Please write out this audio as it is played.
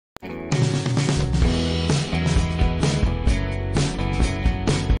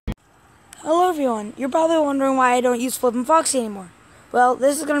Hello everyone, you're probably wondering why I don't use Flippin' Foxy anymore. Well,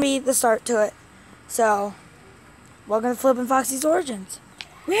 this is going to be the start to it. So, welcome to Flippin' Foxy's Origins.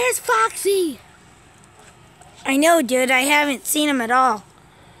 Where's Foxy? I know, dude, I haven't seen him at all.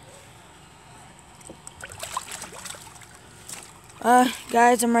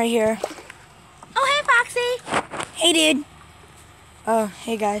 Guys, I'm right here. Oh, hey, Foxy. Hey, dude. Oh,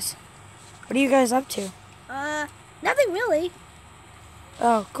 hey, guys. What are you guys up to? Nothing really.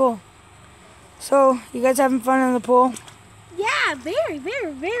 Oh, cool. So, you guys having fun in the pool? Yeah, very.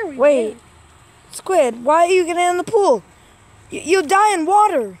 Wait, Squid, why are you getting in the pool? You'll die in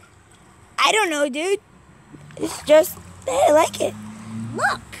water. I don't know, dude. It's just that I like it.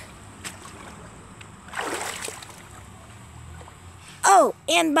 Look. Oh,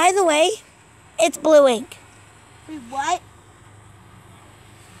 and by the way, it's blue ink. Wait, what?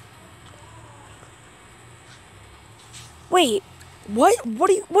 Wait, what? What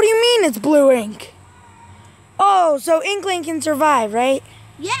do you mean it's blue ink? Oh, so Inkling can survive, right?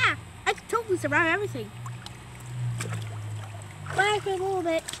 Yeah, I can totally survive everything. Bye for a little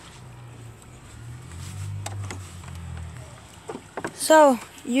bit. So,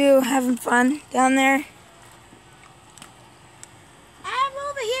 you having fun down there? I'm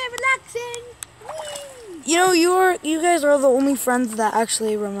over here relaxing. Whee! You know, you guys are the only friends that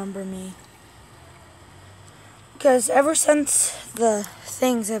actually remember me. Because ever since the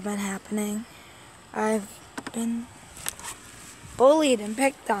things have been happening, I've been bullied and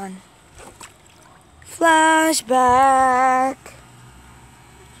picked on. Flashback.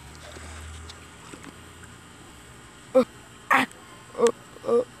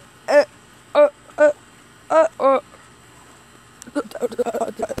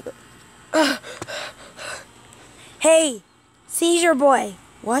 Hey, seizure boy.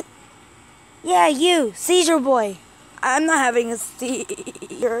 What? Yeah, you, seizure boy. I'm not having a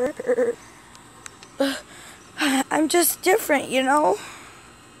seizure. I'm just different, you know?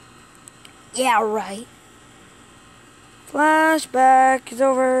 Yeah, right. Flashback is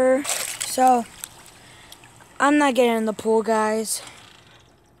over. So, I'm not getting in the pool, guys.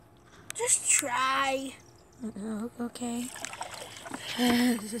 Just try. Okay.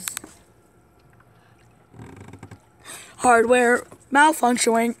 Hardware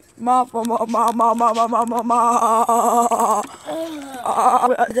malfunctioning. No,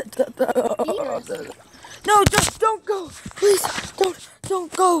 don't go. Please,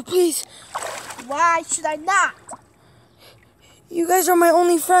 don't go, please. Why should I not? You guys are my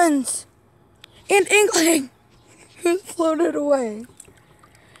only friends. And Inkling who's floated away.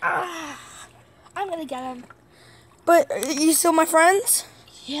 I'm gonna get him. But are you still my friends?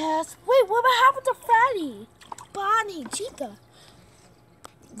 Yes. Wait, what happened to Fatty? Bonnie, Chica.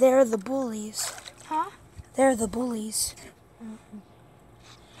 They're the bullies. Huh? They're the bullies.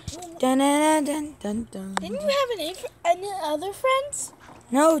 Dun, dun, dun, dun, dun. Didn't you have any other friends?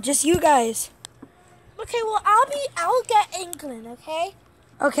 No, just you guys. Okay, well I'll get Inkling, okay?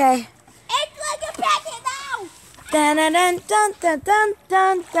 Okay. Inkling, get back here now! Dun dun dun dun dun dun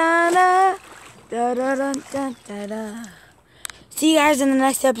dun dun dun dun dun dun. See you guys in the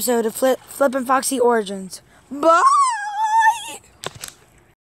next episode of Flippin' Foxy Origins. Bye!